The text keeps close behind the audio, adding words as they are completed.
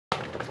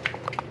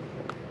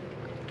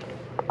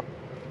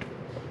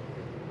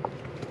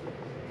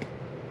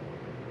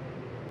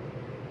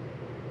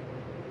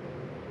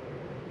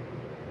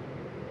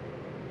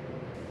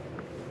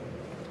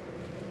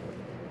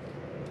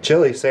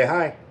Chili, say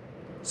hi.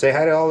 Say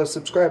hi to all the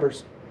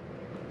subscribers.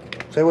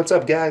 Say what's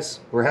up,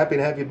 guys. We're happy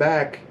to have you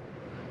back.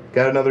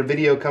 Got another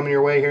video coming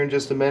your way here in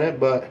just a minute,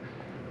 but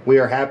we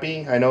are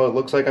happy. I know it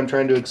looks like I'm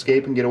trying to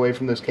escape and get away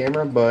from this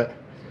camera, but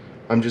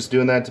I'm just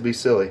doing that to be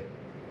silly.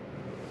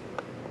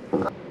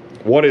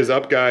 What is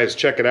up, guys?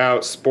 Check it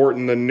out.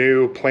 Sporting the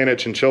new Planet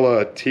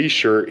Chinchilla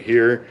t-shirt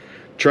here.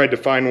 Tried to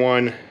find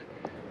one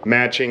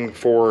matching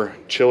for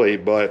Chili,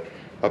 but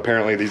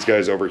apparently these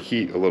guys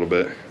overheat a little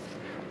bit.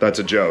 That's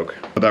a joke,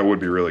 but that would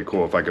be really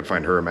cool if I could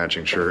find her a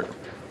matching shirt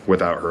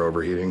without her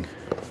overheating.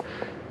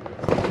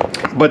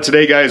 But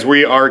today, guys,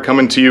 we are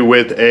coming to you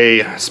with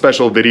a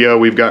special video.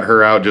 We've got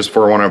her out just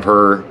for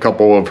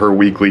couple of her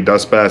weekly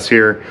dust baths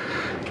here.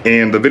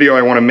 And the video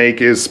I want to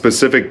make is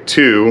specific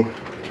to,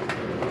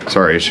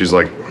 sorry, she's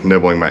like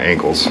nibbling my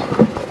ankles.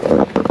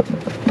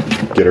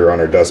 Get her on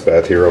her dust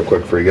bath here real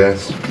quick for you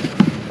guys.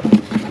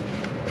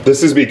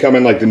 This is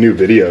becoming like the new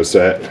video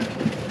set.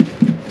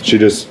 She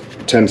just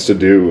tends to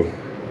do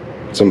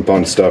some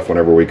fun stuff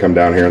whenever we come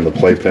down here in the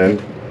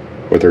playpen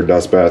with her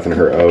dust bath and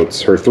her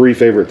oats. Her 3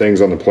 favorite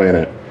things on the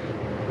planet.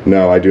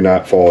 No, I do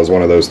not fall as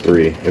one of those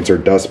 3. It's her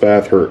dust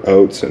bath, her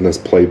oats, and this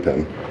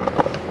playpen.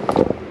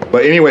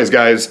 But anyways,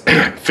 guys,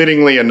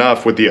 fittingly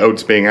enough with the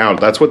oats being out,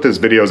 that's what this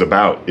video is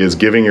about, is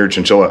giving your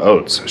chinchilla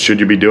oats. Should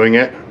you be doing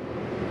it?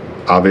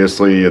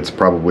 Obviously, it's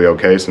probably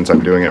okay since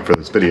I'm doing it for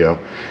this video.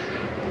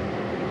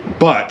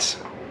 But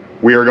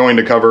we are going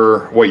to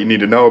cover what you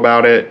need to know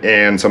about it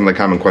and some of the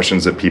common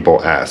questions that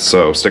people ask.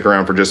 So stick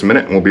around for just a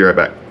minute and we'll be right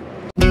back.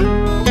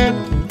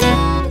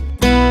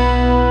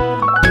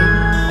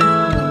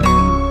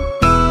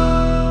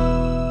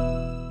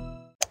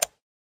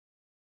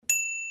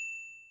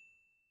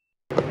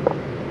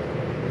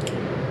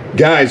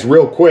 Guys,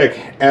 real quick,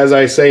 as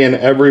I say in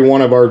every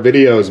one of our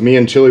videos, me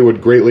and Chili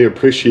would greatly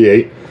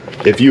appreciate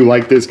if you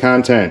like this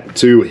content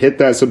to hit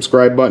that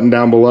subscribe button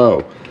down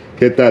below,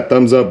 hit that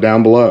thumbs up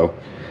down below,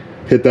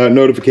 hit that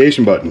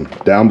notification button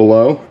down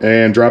below,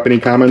 and drop any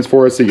comments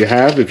for us that you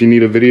have. If you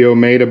need a video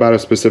made about a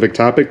specific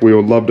topic, we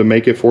would love to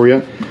make it for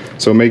you.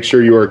 So make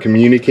sure you are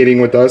communicating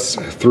with us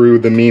through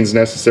the means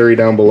necessary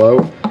down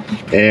below,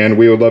 and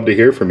we would love to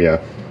hear from you.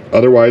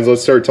 Otherwise,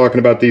 let's start talking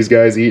about these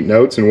guys eating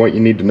oats and what you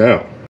need to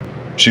know.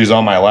 She's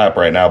on my lap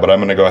right now, but I'm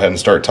gonna go ahead and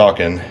start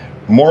talking.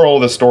 Moral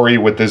of the story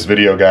with this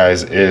video,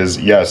 guys, is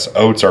yes,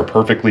 oats are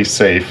perfectly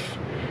safe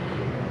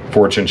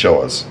for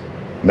chinchillas.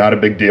 Not a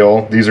big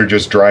deal. These are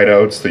just dried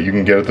oats that you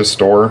can get at the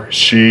store.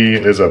 She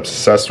is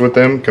obsessed with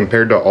them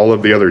compared to all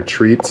of the other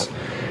treats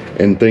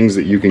and things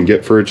that you can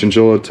get for a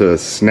chinchilla to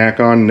snack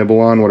on,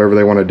 nibble on, whatever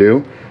they want to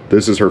do.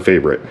 This is her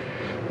favorite.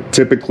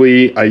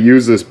 Typically, I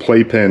use this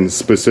playpen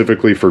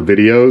specifically for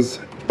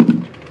videos,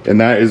 and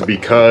that is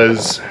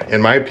because,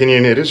 in my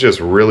opinion, it is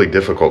just really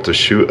difficult to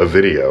shoot a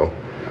video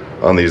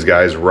on these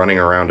guys running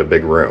around a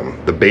big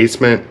room. The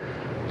basement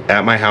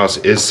at my house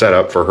is set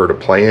up for her to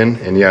play in,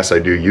 and yes, I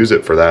do use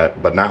it for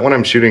that, but not when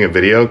I'm shooting a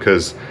video,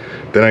 because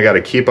then I got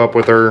to keep up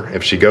with her.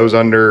 If she goes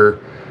under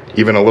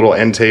even a little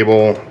end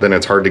table, then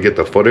it's hard to get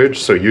the footage.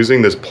 So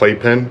using this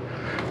playpen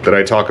that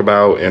I talk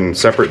about in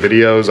separate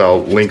videos,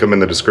 I'll link them in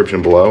the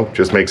description below,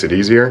 just makes it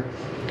easier.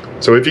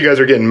 So if you guys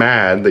are getting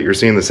mad that you're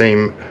seeing the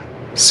same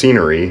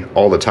scenery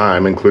all the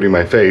time, including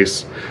my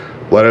face,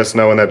 let us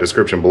know in that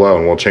description below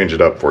and we'll change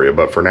it up for you.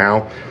 But for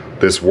now,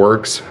 this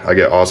works. I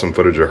get awesome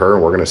footage of her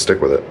and we're gonna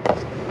stick with it.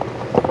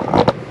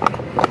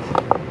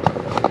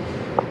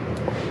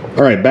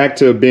 All right, back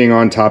to being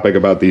on topic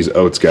about these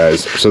oats,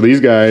 guys. So these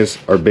guys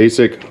are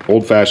basic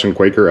old-fashioned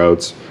Quaker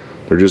oats.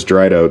 They're just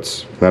dried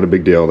oats, not a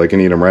big deal. They can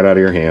eat them right out of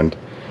your hand.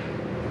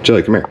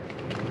 Chili, come here.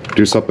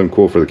 Do something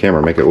cool for the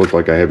camera, make it look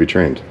like I have you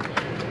trained.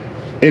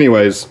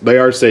 Anyways, they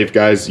are safe,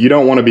 guys. You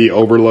don't wanna be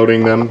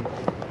overloading them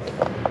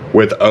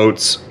with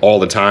oats all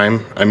the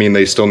time. I mean,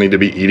 they still need to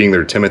be eating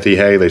their Timothy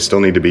hay, they still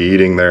need to be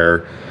eating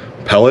their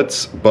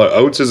pellets, but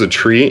oats is a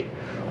treat,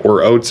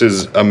 or oats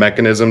is a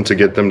mechanism to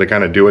get them to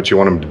kind of do what you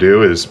want them to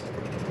do. Is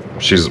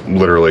she's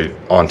literally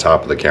on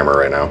top of the camera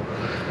right now.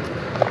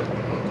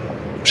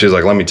 She's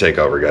like, let me take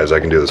over, guys, I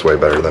can do this way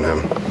better than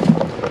him.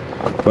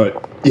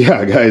 But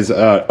yeah, guys,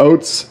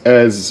 oats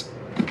as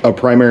a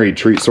primary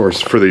treat source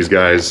for these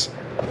guys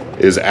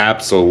is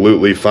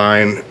absolutely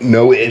fine.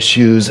 No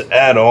issues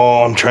at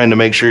all. I'm trying to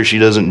make sure she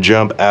doesn't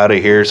jump out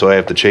of here, so I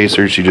have to chase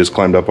her. She just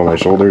climbed up on my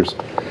shoulders.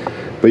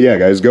 But yeah,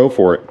 guys, go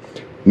for it.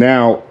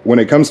 Now, when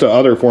it comes to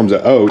other forms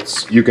of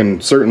oats, you can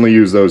certainly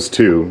use those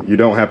too. You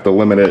don't have to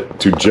limit it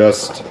to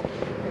just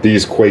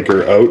these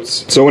Quaker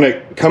oats. So when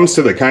it comes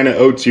to the kind of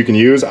oats you can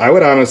use, I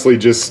would honestly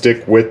just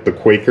stick with the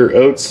Quaker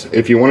oats.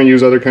 If you want to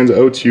use other kinds of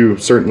oats, you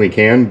certainly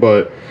can,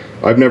 but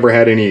I've never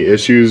had any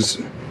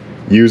issues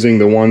using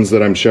the ones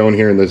that I'm showing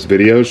here in this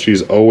video.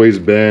 She's always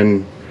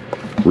been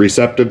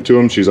receptive to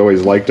them. She's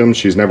always liked them.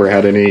 She's never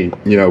had any,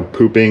 you know,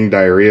 pooping,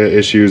 diarrhea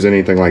issues,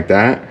 anything like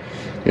that.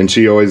 And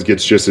she always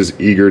gets just as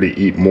eager to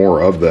eat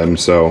more of them.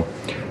 So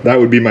that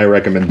would be my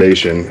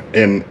recommendation.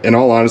 And in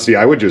all honesty,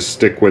 I would just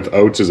stick with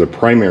oats as a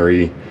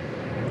primary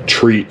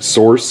treat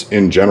source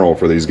in general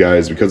for these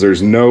guys, because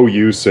there's no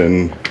use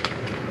in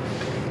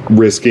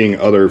risking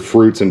other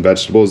fruits and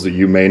vegetables that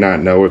you may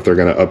not know if they're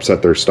going to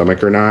upset their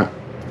stomach or not.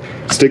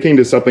 Sticking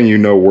to something you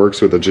know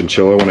works with a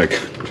chinchilla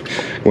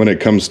when it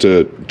comes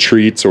to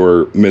treats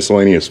or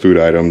miscellaneous food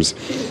items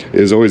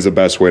is always the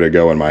best way to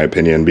go, in my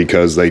opinion,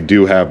 because they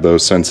do have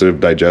those sensitive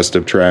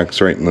digestive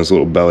tracts right in this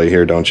little belly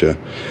here, don't you?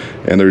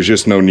 And there's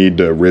just no need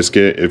to risk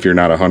it if you're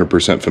not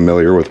 100%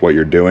 familiar with what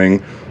you're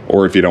doing,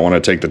 or if you don't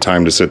want to take the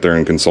time to sit there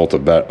and consult a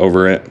vet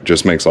over it.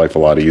 Just makes life a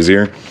lot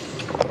easier.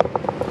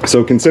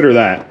 So consider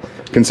that.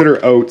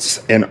 Consider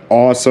oats an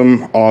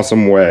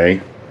awesome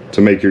way to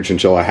make your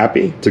chinchilla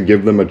happy, to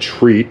give them a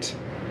treat,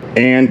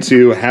 and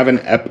to have an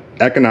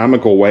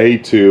economical way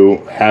to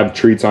have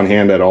treats on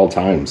hand at all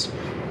times.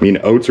 I mean,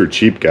 oats are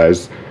cheap,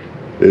 guys.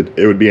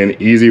 It would be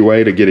an easy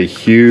way to get a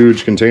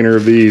huge container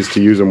of these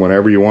to use them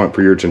whenever you want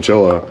for your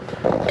chinchilla,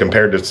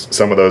 compared to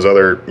some of those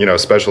other, you know,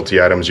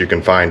 specialty items you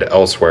can find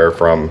elsewhere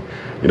from,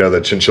 you know,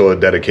 the chinchilla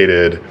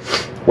dedicated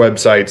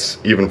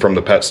websites, even from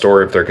the pet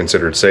store if they're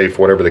considered safe,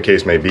 whatever the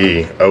case may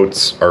be.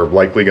 Oats are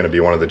likely going to be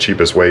one of the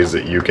cheapest ways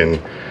that you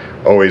can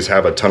always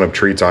have a ton of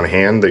treats on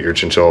hand that your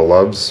chinchilla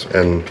loves,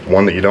 and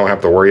one that you don't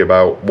have to worry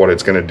about what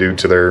it's going to do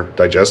to their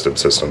digestive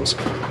systems.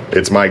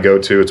 It's my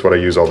go-to. It's what I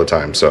use all the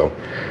time. So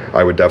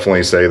I would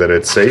definitely say that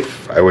it's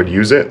safe. I would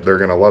use it. They're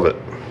going to love it.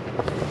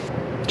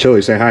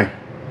 Chili, say hi.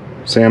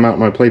 Say I'm out in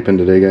my playpen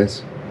today,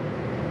 guys.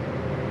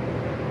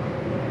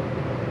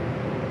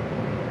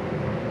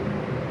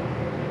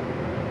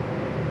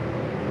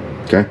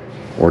 Okay?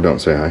 Or don't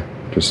say hi.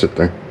 Just sit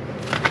there.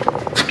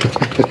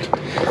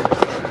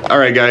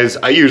 Alright guys,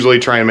 I usually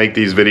try and make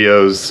these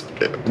videos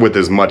with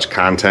as much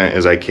content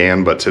as I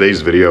can, but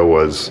today's video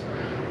was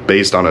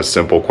based on a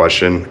simple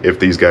question, if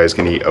these guys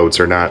can eat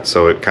oats or not,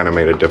 so it kind of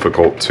made it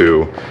difficult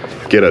to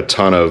get a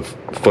ton of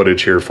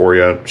footage here for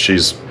you.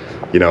 She's,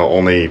 you know,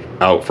 only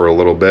out for a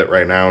little bit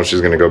right now.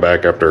 She's going to go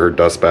back after her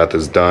dust bath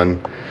is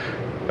done.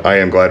 I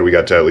am glad we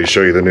got to at least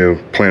show you the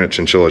new Planet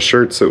Chinchilla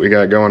shirts that we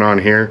got going on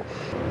here.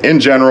 In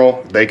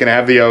general, they can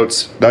have the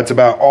oats. That's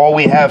about all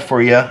we have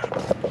for you.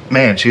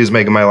 Man, she is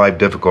making my life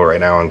difficult right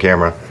now on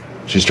camera.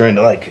 She's trying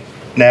to like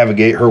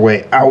navigate her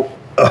way out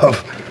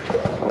of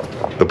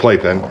the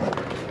playpen.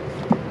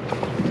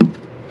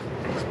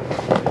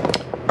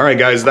 All right,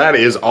 guys, that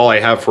is all I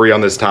have for you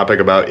on this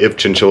topic about if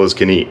chinchillas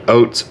can eat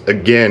oats.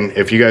 Again,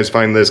 if you guys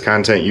find this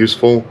content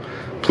useful,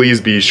 please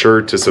be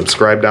sure to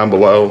subscribe down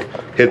below,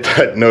 hit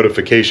that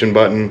notification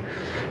button,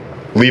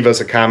 leave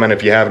us a comment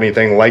if you have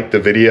anything, like the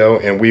video,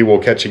 and we will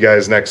catch you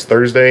guys next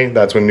Thursday.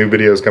 That's when new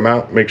videos come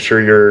out. Make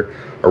sure you're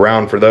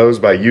around for those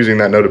by using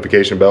that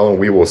notification bell, and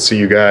we will see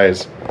you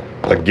guys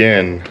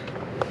again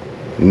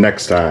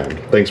next time.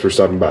 Thanks for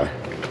stopping by.